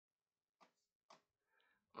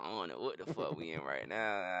I don't know what the fuck we in right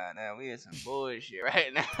now. Now we in some bullshit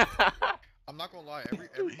right now. I'm not gonna lie.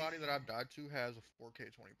 Everybody that I've died to has a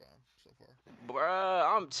 4K 20 bomb so far.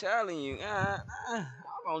 Bruh, I'm telling you, I'm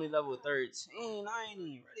only level 13. I ain't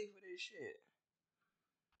even ready for this shit.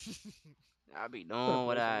 I be Gonna doing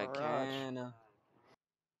what play some I Mirage. can. You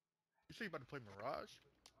say you about to play Mirage?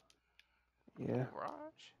 Yeah.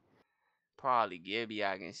 Mirage? Probably Gibby,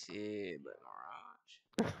 I can see it, but Mirage.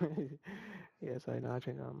 Yes, I know. I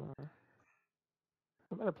change on more.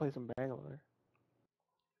 I'm gonna play some Bangalore.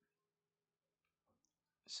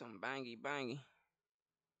 Some bangy bangy.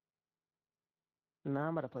 Nah,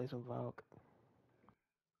 I'm about to play some Valk.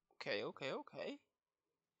 Okay, okay, okay.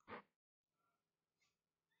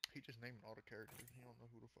 He just named all the characters. He don't know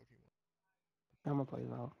who the fuck he wants. I'm gonna play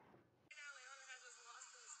Valk.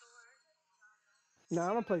 Nah,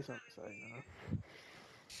 I'm gonna play some. Sorry, nah.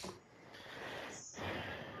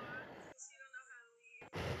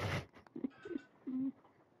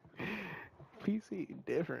 PC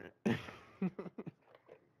different.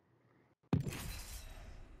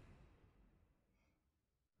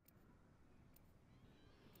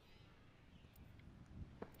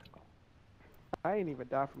 I ain't even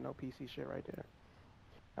die from no PC shit right there.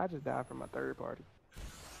 I just died from a third party,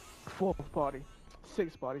 fourth party,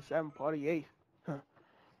 sixth party, seventh party, eighth. Huh.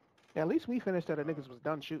 At least we finished that the niggas was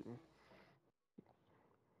done shooting.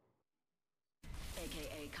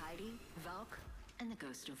 AKA Kaidi, Valk, and the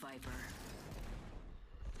Ghost of Viper.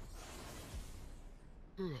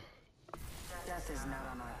 Death is not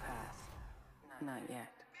on our path. Not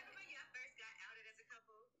yet.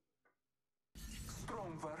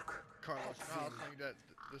 Strong work. Carlos, you know how I was telling you that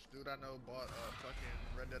this dude I know bought a fucking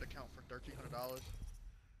Red Dead account for $1,300?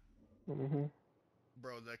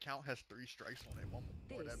 Bro, the account has 3 strikes on it. One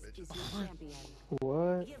more that bitch. This is your champion.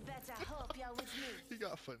 What? You better hope you're with me. He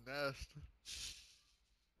got finessed.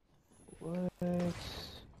 What? I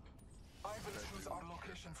will choose our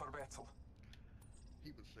location for battle. He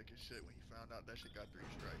was sick as shit when he found out that shit got 3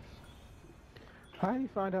 strikes. How did he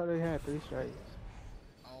find out they had 3 strikes?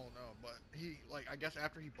 I don't know, but he, like, I guess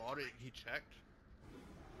after he bought it, he checked.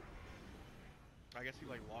 I guess he,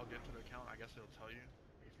 like, logged into the account. I guess it'll tell you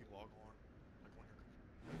if you log on, like, when you're...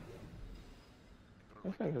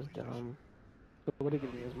 This nigga's dumb. So what did he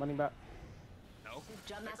give me? His money back? No.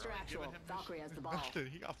 Jump Master Actual. Valkyrie has the ball.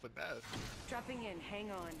 He got finessed. Dropping in. Hang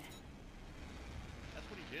on. That's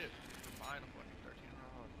what he did. He's buying a fucking $1,300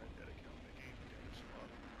 Red Dead account. The game dead as fuck.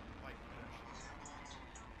 Like,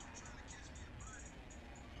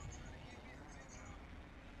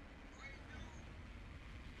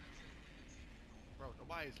 bro,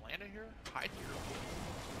 nobody's landing here? Hide here.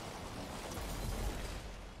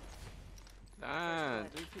 Damn,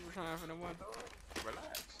 3 people trying for the one.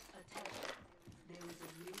 Relax.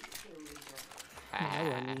 I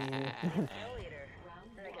wasn't even-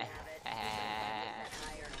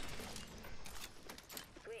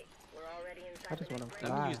 I just want to Let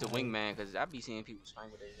fly. me use the wingman because I be seeing people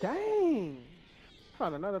swing with it. Dang!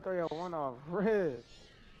 Found another 301 off rip.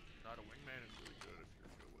 Not a wingman is really good if you're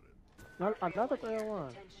good with it. Another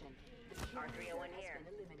 301. R301 here. I'm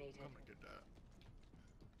gonna get that.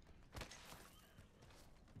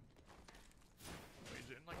 Wait, is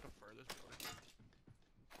it in like the furthest building?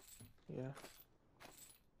 Yeah.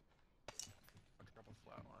 I'll drop a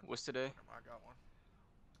flat line. What's today? I got one.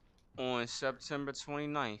 On September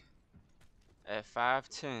 29th at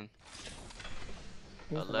 5:10,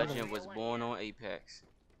 a legend was born on Apex.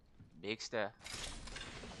 Big Steph.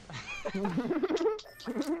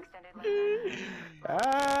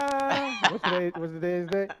 What's today's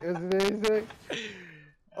day? What's today's day?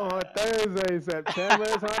 On Thursday, September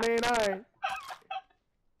 29th.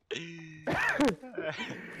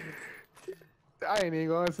 I ain't even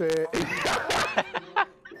gonna say it.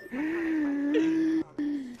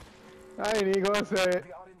 I ain't even gonna say it.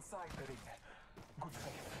 We are inside the ring. Good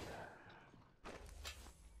faith.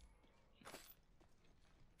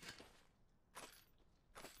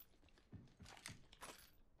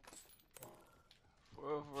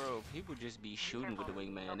 For real, people just be shooting with the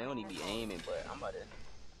wingman. They don't even be aiming, but I'm about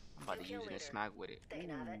to use it and smack with it. They can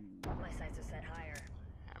have it. My sights are set higher.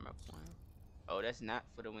 Hammer point. Oh, that's not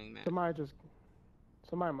for the wingman.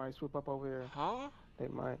 Somebody might swoop up over here. Huh? They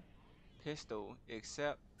might. Pistol,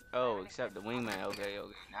 except the wingman. Okay,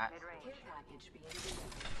 not.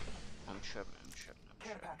 I'm tripping.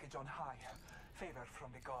 Care package on high. Favor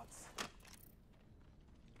from the gods.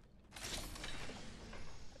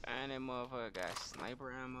 And that motherfucker got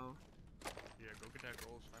sniper ammo. Yeah, go get that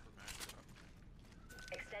gold sniper mag.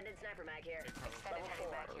 Extended sniper mag here. Extended Level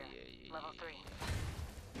 4. mag Oh here. Level 3.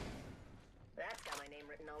 That's got my name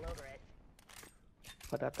written all over it.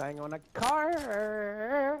 Put that thing on the car.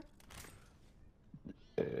 I'm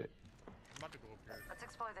about to go up here. Let's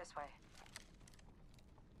explore this way.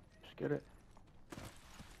 Just get it.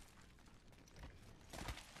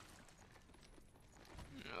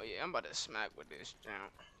 Oh yeah, I'm about to smack with this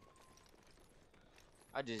jump.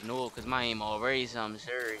 I just know it because my aim already something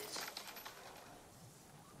serious.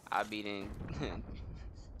 I beat in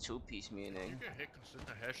two-piece me and You then. can hit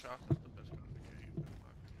consistent headshots. That's the best gun in the game. in my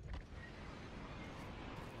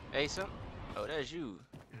opinion. Hey, some. Oh, that's you.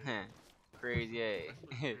 Crazy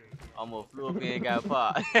ass. Almost flew up here and got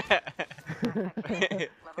popped. Level 2.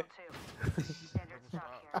 Standard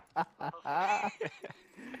stock here. Level 3.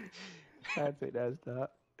 I'd say that's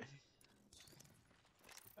top.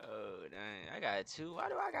 Oh, dang. I got two. Why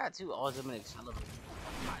do I got two ultimate accelerator?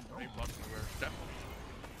 They busting where Stephanie.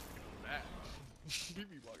 That. He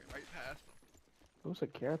be walking right past him. What's a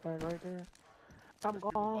care pack right there? I'm People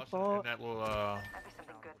going busting for. in that little Might be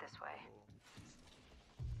something good this way.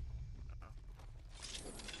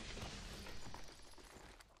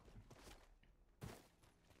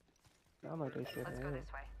 I like this shit. Let's go this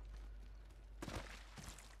way.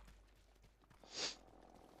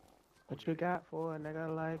 What you got for a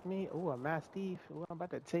nigga like me? Ooh, a Mastiff. Ooh, I'm about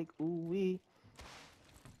to take ooh wee.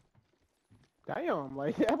 Damn,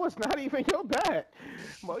 like that was not even your bet.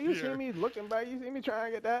 Well, you see Yeah. me looking back, you see me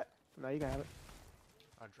trying to get that? No, you got it.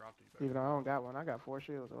 I dropped it. Even though I don't got one, I got 4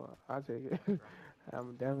 shields, so I'll take it.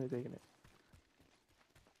 I'm definitely taking it.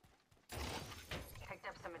 Picked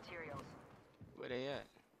up some materials. Where they at?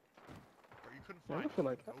 Bro, you couldn't Yeah, I find feel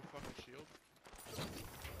like- no fucking shield.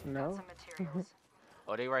 No? Some materials.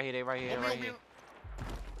 Oh, they right here. They right here. Oh, Right me, here.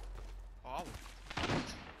 Oh, I was...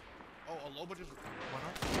 Oh, a Loba just went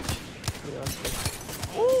up.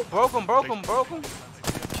 Yeah. Ooh, broke him. Broke him. Broke him.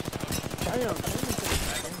 Damn.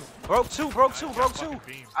 Broke two. Broke two. Broke two. Fucking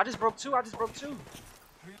beam. I just broke two. I just broke two.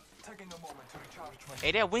 Taking a moment to recharge my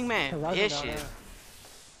Hey, that wingman. Horizon Yeah, down shit. there.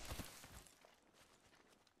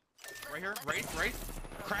 Right here, right.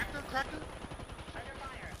 Cracked her. Under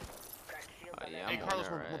fire. Cracked shield Oh, on yeah, that. Hey, I'm on Carlos,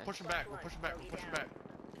 that, we're right. pushing back. We're pushing back.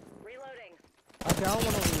 Reloading. Okay, I don't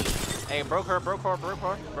want to. Hey, broke her. Broke her. Broke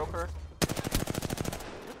her. Broke her.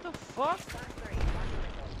 What the fuck? Stock 3.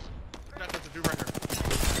 That's what to do right here.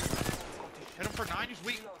 Hit him for 9. He's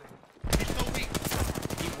weak. He's so weak.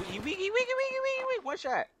 He weak. One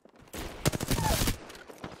shot.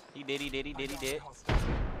 He did.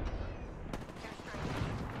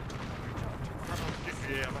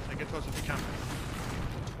 Yeah, I'm about to get to us if you can.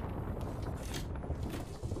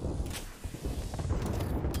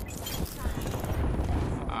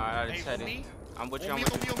 Alright, I Hey, just said it. me? I'm with you. Oh, I'm me,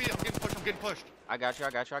 with oh, you. me, oh, me. I'm getting pushed. I got you.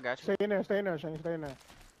 Stay in there, Shane. Stay in there.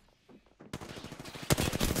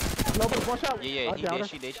 No, but one shot. Yeah, Oh, he down did. her.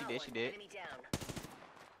 She did. Enemy down.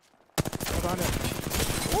 Hold on there.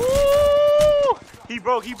 Woo! He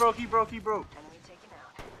broke. Enemy taken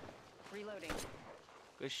out. Reloading.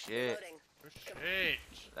 Good shit. Reloading. Good shit.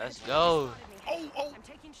 Let's go. Oh. I'm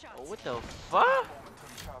taking shots. Oh, what the fuck?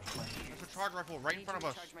 There's a charge rifle right in front of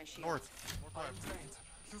us. North. Northwest.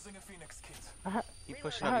 Using a Phoenix kit. He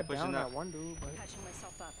pushing I up. He had pushing down up. that one dude, but Patching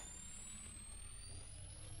myself up.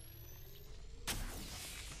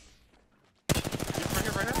 Right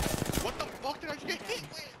here. What the fuck did I just get hit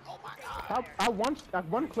with? Oh my god. I one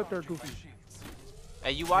clipped her goofy. Shields.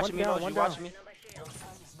 Hey, you watching One me, down, though? one You down. watching me? Your time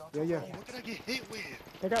is not Yeah. What did I get hit with?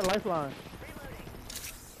 They got lifeline.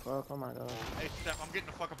 Fuck, oh my god. Hey, Steph, I'm getting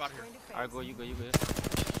the fuck up out of here. Alright, go. You good. Round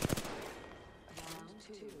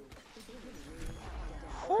 2.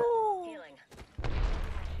 Healing.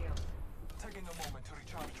 taking a moment to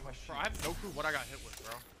recharge my Bro, shield. I have no clue what I got hit with,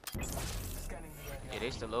 bro. Scanning the area. Yeah, they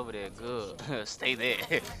still over there. Good. Stay there.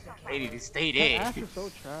 They need to stay That there. ass is so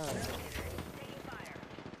trash.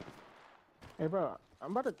 Hey, bro,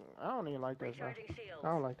 I'm about to. I don't even like this, bro. Recharging shields. I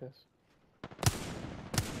don't like this.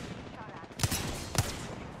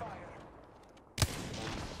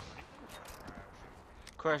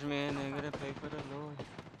 Crush me and they gonna pay for the Lord.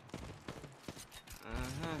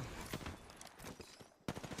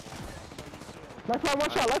 Lifeline, one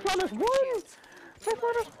shot. Lifeline is one.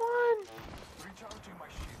 Lifeline is one. Recharging my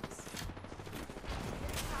shields.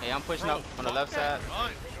 Hey, I'm pushing up on the left side.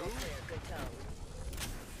 Gun, dude. Good tone.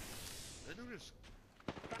 That dude is...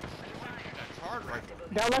 That charge rifle.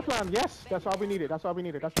 Down lifeline. Yes, that's all we needed. That's the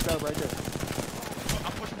dub right there.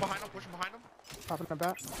 I'm pushing behind him. Popping the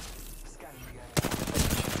back. Scanning the area.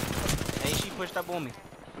 Hey, she pushed up on me.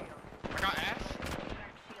 I got Ash.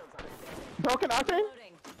 Broken octane. Reloading.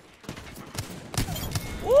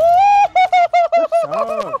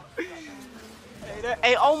 Oh,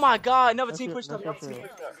 Hey, oh my God! Another That's team it, pushed up. that's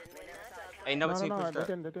it. Hey, Ain't never No, team no, pushed they up.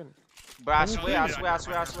 didn't, they didn't. Bro, I Let me swear, I see. swear, I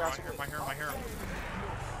swear, I swear, I I swear. hear him, I hear him, I hear him.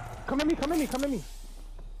 Come at me, come at me, come at me.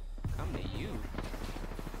 Come to you.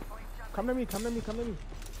 Come to me, come to me, come to me.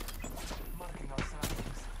 Marking our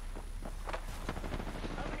surroundings.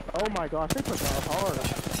 Oh my gosh, they pushed out hard.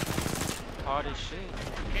 Hard as shit.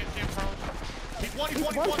 Can't see him, Carlos. He's one, he's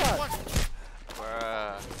one, One he's one, he's shot. one.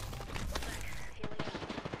 Bruh.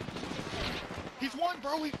 He's one,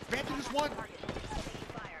 bro. Vantage is one.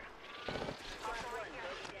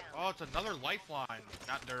 Oh, it's another lifeline.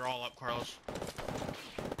 Not, they're all up, Carlos.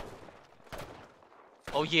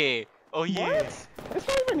 Oh yeah. Oh yeah. What? It's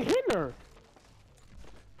not even hitting her.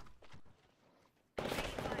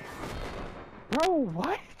 Bro,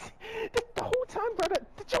 what? The whole time, brother,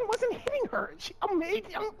 the jump wasn't hitting her.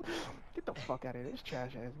 Get the fuck out of here. This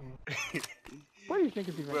trash ass game. Where do you think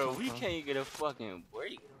it's even Bro, come we from? can't get a fucking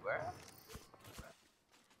break, bro.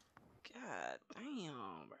 God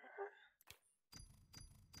damn, bro.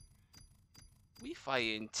 We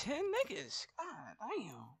fighting 10 niggas. God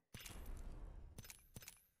damn.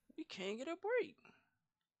 We can't get a break.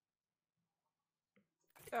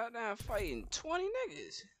 Goddamn fighting 20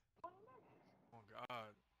 niggas. Oh, God.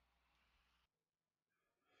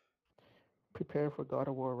 Prepare for God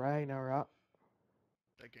of War Ragnarok.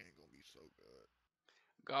 That game gonna be so good.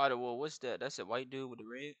 God of War, what's that? That's a white dude with the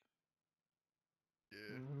red?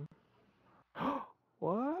 Yeah.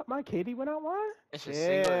 What? My kitty went out one? It's a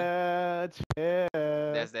single. Chill.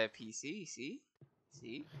 That's that PC, see?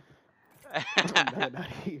 See? No, not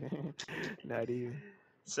even. Not even.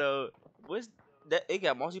 So, what's that? It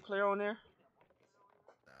got multiplayer on there?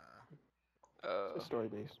 Nah. It's story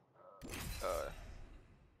based.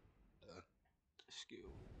 Skill.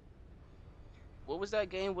 What was that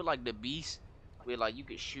game with like the beast? Where like you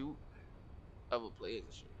could shoot other players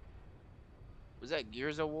and shit? Was that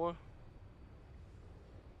Gears of War?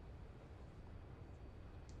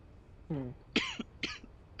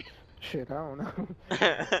 Shit, I don't know.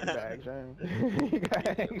 Bags,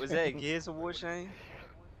 Was that Gears of War, Shane?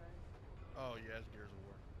 Oh, yeah, it's Gears of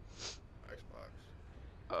War. Xbox.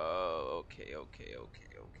 Oh, okay.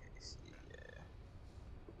 See, yeah.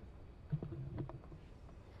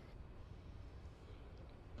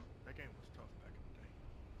 That game was tough back in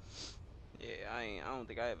the day. Yeah, I don't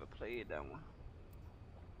think I ever played that one.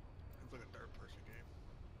 It's like a third-person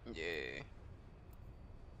game. Yeah.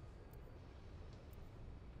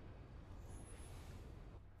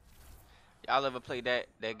 Y'all ever play that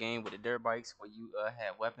game with the dirt bikes where you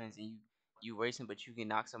have weapons and you racing, but you can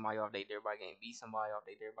knock somebody off their dirt bike and beat somebody off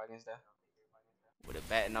their dirt bike and stuff? With a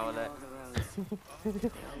bat and all that?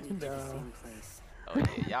 No. Oh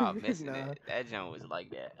yeah, y'all missing Nah. it. That jump was like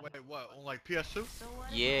that. Wait, what? On like PS2?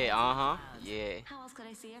 Yeah, yeah. How else could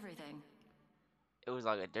I see everything? It was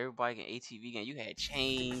like a dirt bike and ATV game. You had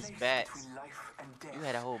chains, bats. Between life and death You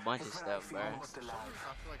had a whole bunch of is when stuff, I feel bro. most alive.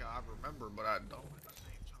 I feel like I remember, but I don't at the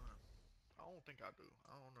same time. I don't think I do.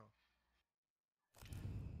 I don't know.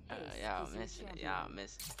 Y'all missing it. Y'all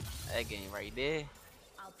missing it. That game right there.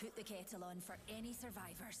 I'll put the kettle on for any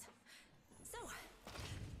survivors. So,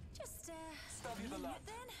 just Study the leave land. it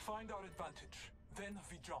then. Find our advantage. Then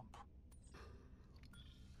we jump.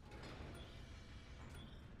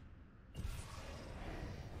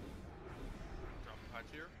 Drop high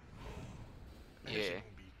tier? Yeah. This shit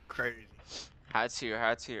gonna be crazy. High tier,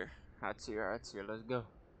 high tier. High tier, high tier. Let's go.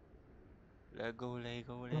 Let go, let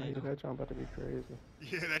go, Oh, let yeah, go. that jump about to be crazy.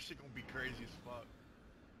 Yeah, that shit gonna be crazy as fuck.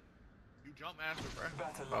 You jump master, bro.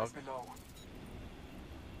 Battle lies below.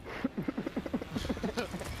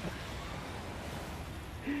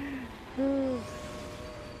 Oh,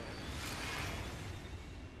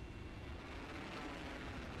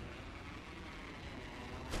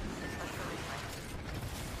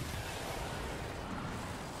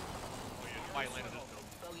 yeah, White landed this building.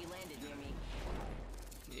 Bogey landed near me.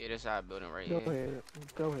 Yeah, this our building right Go here. ahead.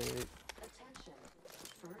 Go ahead. Attention.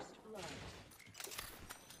 First blood.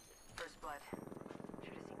 First blood.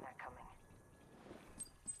 Should have seen that coming.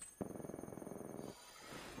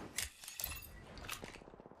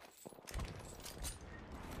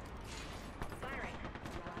 Firing.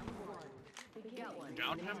 Round one. Got one.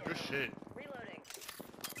 Down him? Good shit. Reloading.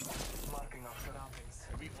 Marking our surroundings.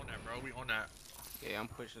 We on that, bro. We on that. Yeah, I'm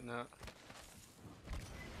pushing up.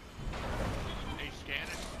 Hey, scan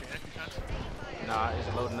it. Scan it if you can. Nah,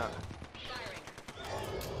 it's loading up.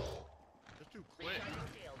 Just too quick.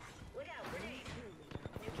 Look out, grenade.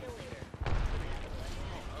 New kill leader.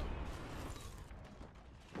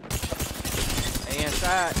 Hey,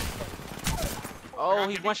 inside. Oh,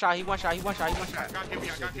 he one shot, he one shot, he one shot, he one I shot. got give me,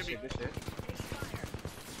 I got give me. Good shit.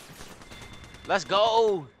 Let's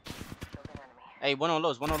go. Killed an enemy. Hey, one on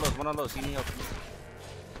lows, one on lows, one on lows. He need help.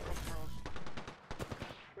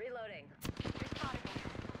 Reloading.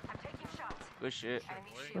 I'm taking shots. Good shit. Enemy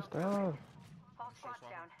Wait. shield What's down? All squads swap.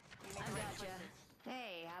 down. You I make the right gotcha. choices.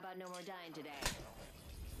 Hey, how about no more dying today?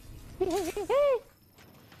 In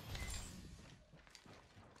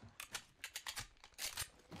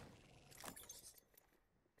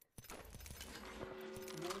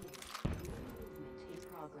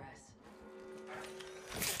progress.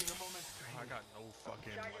 Taking a moment to I got no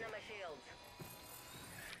fucking. Charging on my shields.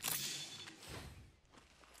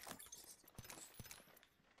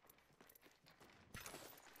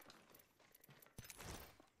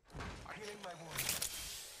 healing my wounds.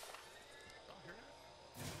 Don't hear that?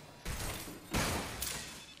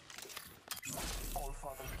 All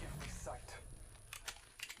Father, give me sight.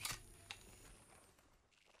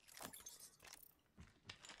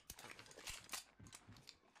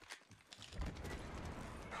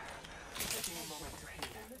 Taking a moment to heal.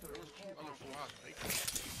 There was two other squads.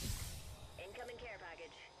 Incoming care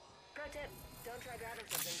package. Pro tip, don't try grabbing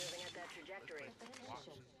something moving at that trajectory.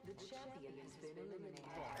 The champion has been eliminated.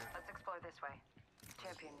 Let's explore this way.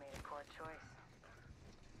 Champion made a poor choice.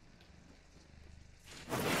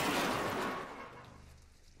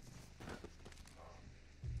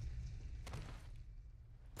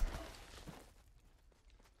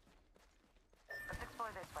 Let's explore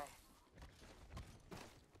this way.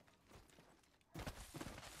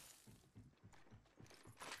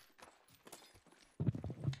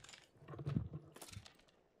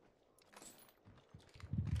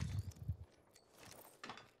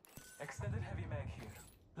 Extended heavy mag here.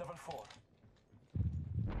 Level 4.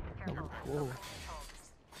 Careful. Whoa. Controlled.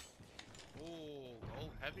 Oh,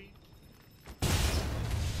 gold heavy.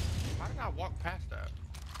 How did I walk past that?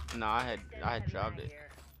 No, I had dropped it. Here.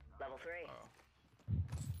 Level 3. Oh.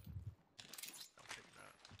 I'll take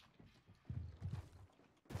that.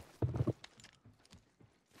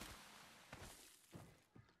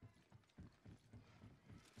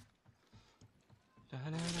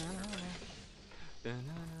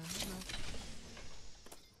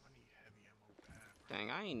 I need heavy ammo bad, bro. Dang,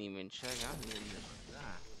 I ain't even check. I didn't even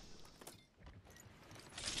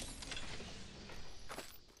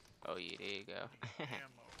Oh yeah, there you go.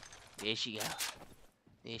 Ammo. There she go.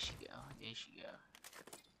 There she go. There she go.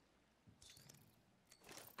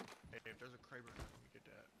 Hey, if there's a Kraber, let me get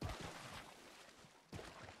that.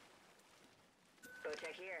 Go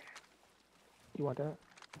check here. You want that?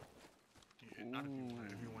 Yeah, not if you want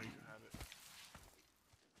it. If you want, you can have it.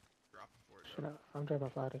 Drop it for it. Shut up. I'm dropping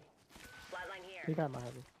Friday. Flatline He here. got my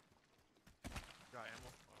heavy. Got ammo?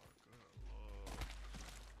 Oh, good lord.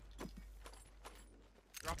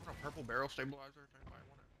 Dropping a purple barrel stabilizer if anybody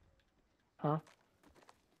want it. Huh?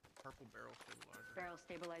 Purple barrel stabilizer. Barrel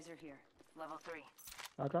stabilizer here. Level 3.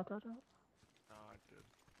 I dropped. No, I did.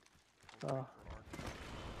 Oh.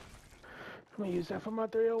 I'm gonna use that for my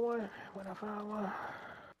 301 when I find one. Got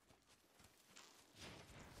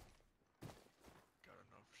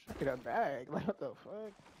enough shit. Look at that bag. Like, what the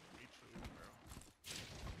fuck? Me too, bro.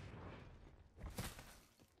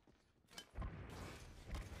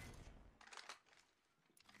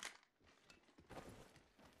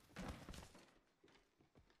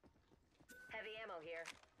 Heavy ammo here.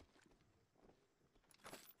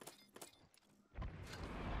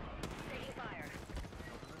 Taking fire.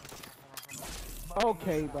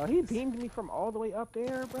 Okay, bro. He beamed me from all the way up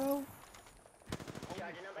there, bro.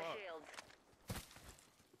 Charging on my shields.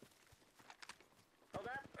 Hold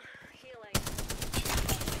up. Healing.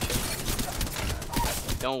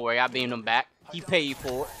 Don't worry, I beamed him back. He paid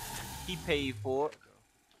for it. He paid for it.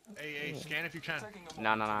 Hey, scan if you can. Taking a No,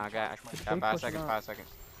 moment I to got recharge my 5 pushing seconds. up. 5 seconds.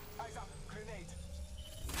 eyes up. Grenade.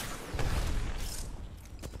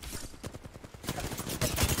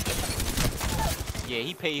 Yeah,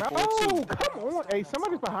 he paid for it Oh, too. come on. Hey,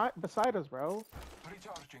 somebody's beside us, bro.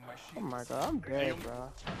 Recharging my Oh shield. my god, I'm dead, bro. Nah,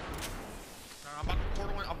 I'm about to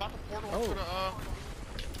portal in. I'm about to portal Oh. into the tunnel.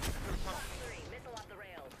 3. Missile off the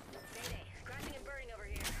rails. Mayday. Crashing and burning over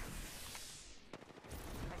here.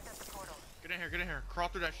 I set the portal. Get in here, get in here. Crawl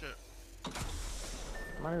through that shit.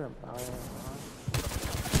 I'm not even buying.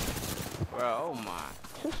 Bro, oh my.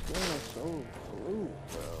 This game is so blue,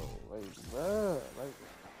 bro. Like, bro. Like,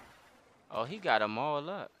 Oh, he got them all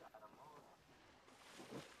up.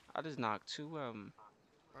 I just knocked 2 Bro,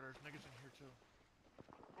 there's niggas in here too.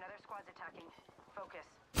 Another squad's attacking. Focus.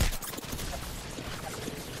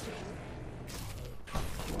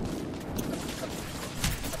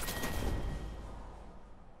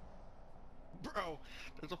 Bro,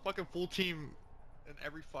 there's a fucking full team in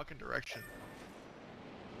every fucking direction.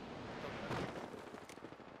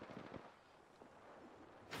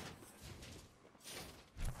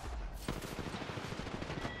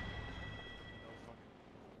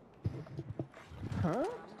 Huh?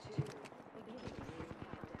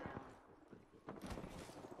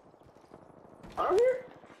 I'm here.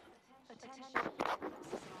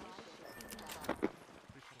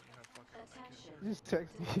 Please tell me you have fucking like, Just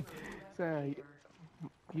text me saying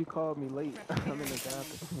you called me late. I'm in the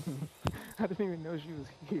bathroom. I didn't even know she was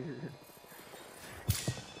here.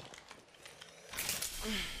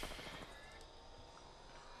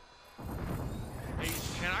 hey,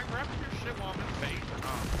 can I grab your shit while I'm in phase or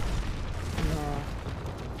not? Nah,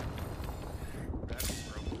 That'd be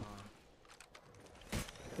broken,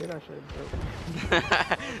 get that shit, bro.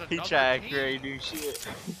 He another tried to team. create new shit.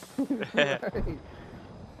 Right.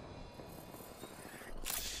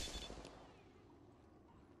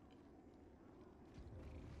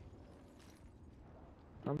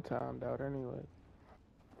 I'm timed out anyway.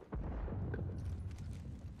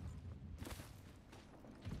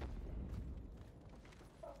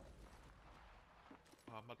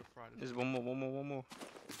 Oh, I'm about to fry this. There's one more.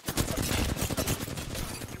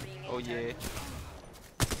 Oh yeah.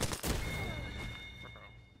 Bro.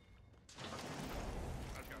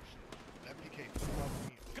 I just got shit. That PK fucked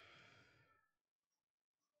me.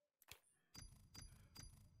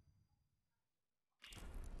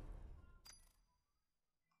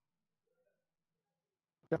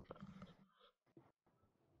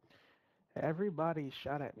 Everybody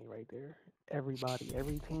shot at me right there. Everybody,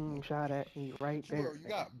 every team shot at me right there. Bro, you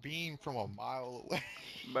got beamed from a mile away.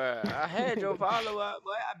 Bruh, I had your follow up,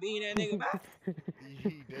 boy. I beat that nigga back.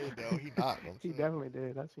 He did though. He knocked him. He too. definitely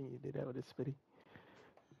did. I seen you did that with his spitty.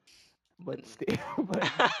 But still, but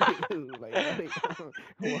still, like,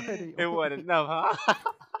 what are you? It wasn't enough, huh?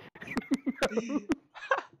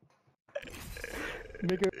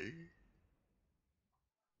 Nigga,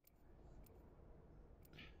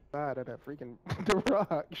 side of that freaking the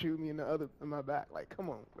rock shoot me in my back. Like, come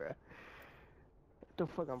on, bruh. What the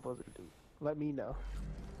fuck I'm supposed to do? Let me know.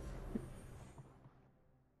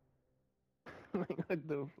 Like, what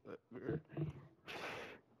the fuck, bruh?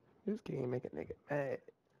 This game make a nigga mad.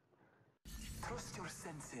 Trust your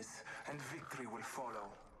senses, and victory will follow.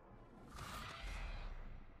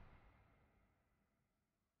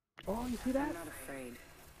 Oh, you see that? I'm not afraid.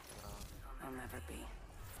 I'll never be.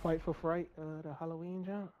 Fight for Fright, the Halloween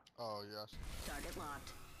jump. Oh yes. Target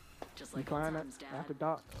locked. Just You like old find that times, Dad. after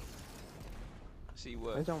dark. See This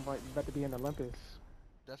what? jump fight about to be in Olympus.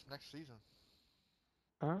 That's next season.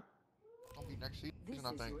 Huh? It'll be next season, This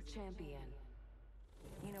I is think. your champion.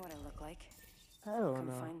 You know what I look like? Hell Come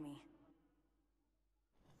no. find me.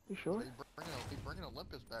 You sure? They bringing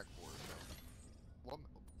Olympus back for us. So. What?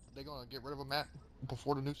 They gonna get rid of a map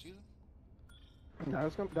before the new season? No,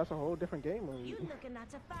 that's a whole different game when You looking at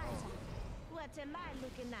a fight? What am I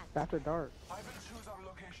looking at? after dark. I will choose our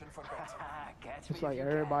location for bet. Catch It's like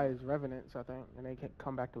everybody's revenants, I think, and they can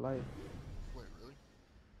come back to life. Wait,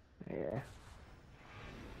 really? Yeah.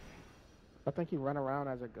 I think you run around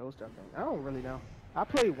as a ghost, I think. I don't really know. I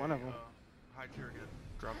played one of them. High tier again.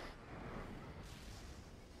 Drop.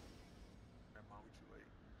 That mom,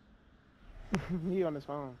 we too late. He on his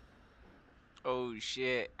phone. Oh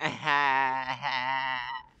shit.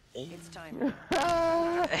 It's time.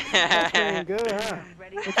 That's playing good, huh?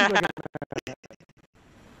 Ready? What you looking at?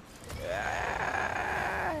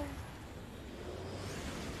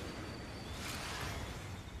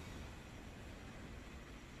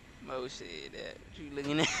 Mo said that. What you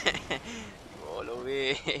looking at? All over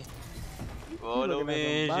here. All He over looking at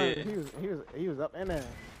here. them Shit. binders. He was up in there.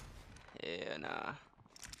 Yeah, nah.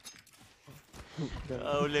 The-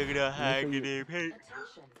 Oh, look at that Make sure you- hacking paint.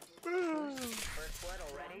 First blood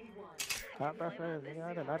already? Top that fast, nigga.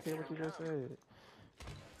 I did not hear what you just said.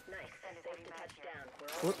 Nice. Safe to touch down.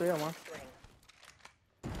 We're What the hell, man? string.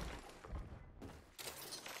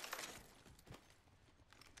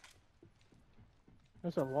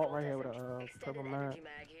 There's a vault right here with a Extended purple map. energy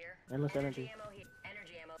mag here. Endless energy. ammo here.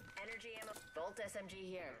 Energy ammo. Energy ammo. Volt SMG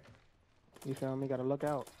here. You feel me? Gotta look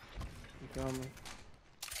out. You feel me?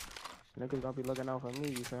 Niggas gonna be looking out for me,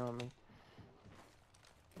 you feel me?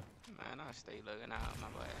 Man, I stay looking out, my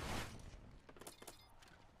boy.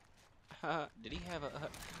 Did he have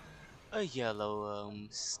a yellow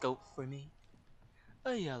scope for me?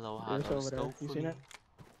 A yellow Yeah, it's hollow over there. scope You for seen me? it?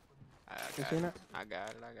 I You got seen it. it? I got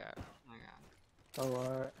it. I got it. I got Oh,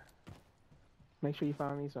 alright. Make sure you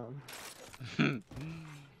find me something.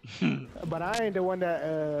 it. But I ain't the one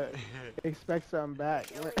that expects something back.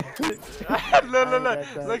 look, I look, ain't look.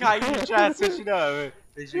 that Look type. how you try to switch it up.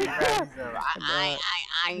 Make sure you grab me some. I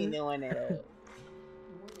ain't doing that.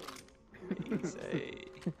 He say,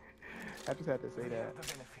 I just had to say We that. have the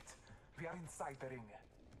benefit. We are inside the ring.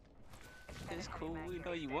 it's cool. We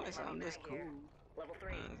know you want something. That's cool. Level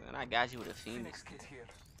 3. And I got you with a Phoenix. Phoenix kit here.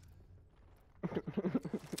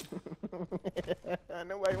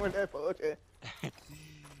 Nobody want that bullshit.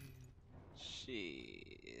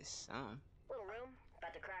 Shit, some. Little room.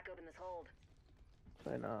 About to crack open this hold.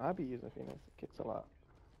 So no, I be using Phoenix kits a lot.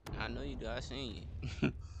 I know you do. I seen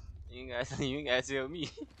you. You ain't gotta tell me.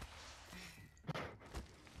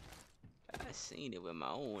 I seen it with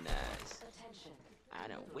my own eyes. Attention. I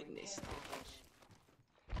done witnessed it.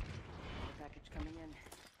 Package coming in.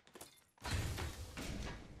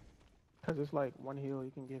 Cause it's like one heal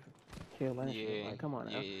you can give heal and shit. Yeah. Like, come on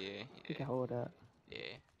now. Yeah. You can hold that.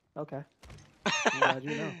 Yeah. Okay. I'm glad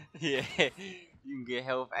you know. Yeah. You can get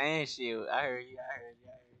health and shield. I heard you. I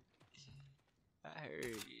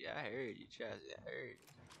heard you. Trust me. I heard you.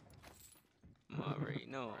 I'm already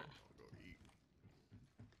know. Alright, I'll go eat.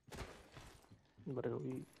 You better go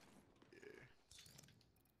eat. Yeah.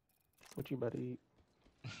 What you better eat?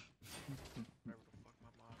 Whatever the fuck my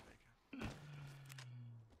mom making.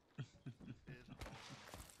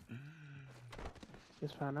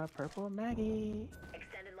 Is Just found out purple Maggie.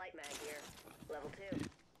 Extended light mag here. Level 2. I need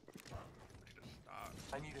to stop.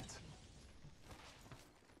 I need it.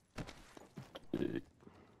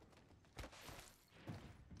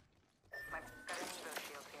 Got an Evo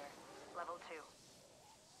shield here. Level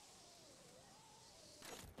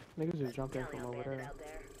 2. Niggas just jump in from Galleon over bandit there. out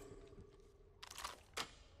there.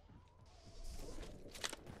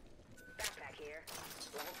 Backpack here.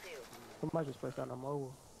 Level 2. Somebody just pressed on a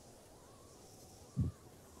mobile.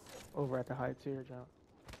 Over at the high tier jump.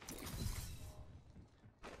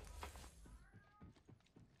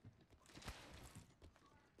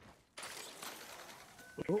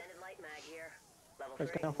 Oh, Extended light mag here. Level 3.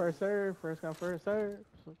 first come, first serve. First come, first serve.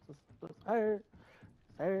 Serve. Serve.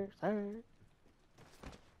 Serve.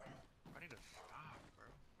 I need to stop, bro.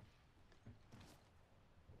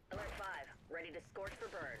 Alert 5. Ready to scorch for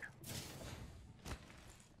burn.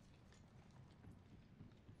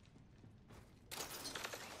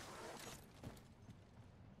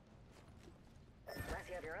 Unless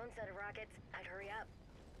you have your own set of rockets, I'd hurry up.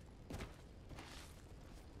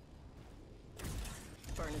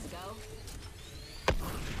 Burn is a go.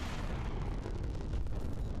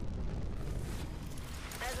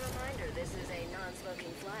 As a reminder, this is a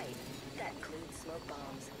non-smoking flight. That includes smoke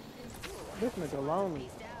bombs. This nigga lonely.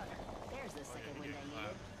 Peaced out. There's the second wind I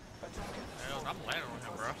needed. Hell, I'm landing on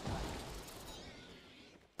him, bro.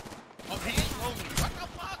 Oh, he ain't lonely. What the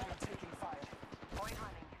fuck? I'm taking fire. Point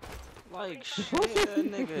hunting. Like shit, that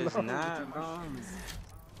nigga is not wrong.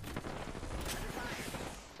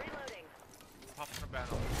 Reloading. Pop in the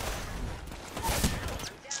battle.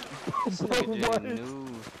 This nigga What? just knew.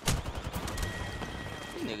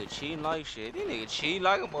 This nigga cheating like shit. This nigga cheating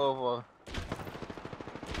like a motherfucker.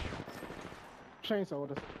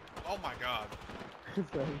 Chainsaw us. Oh my god.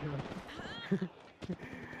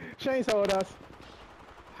 Chainsaw us.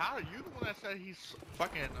 How are you the one that said he's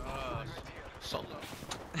fucking solo?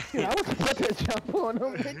 Yeah, I was about to jump on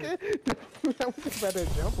him, nigga. I was about to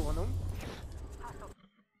jump on him.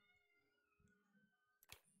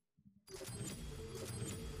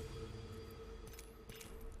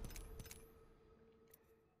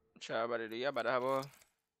 Try about to do. Y'all about to have a.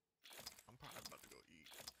 I'm probably about to go eat.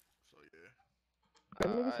 So yeah.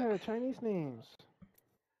 Them niggas had Chinese names.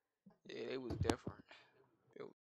 Yeah, they was different.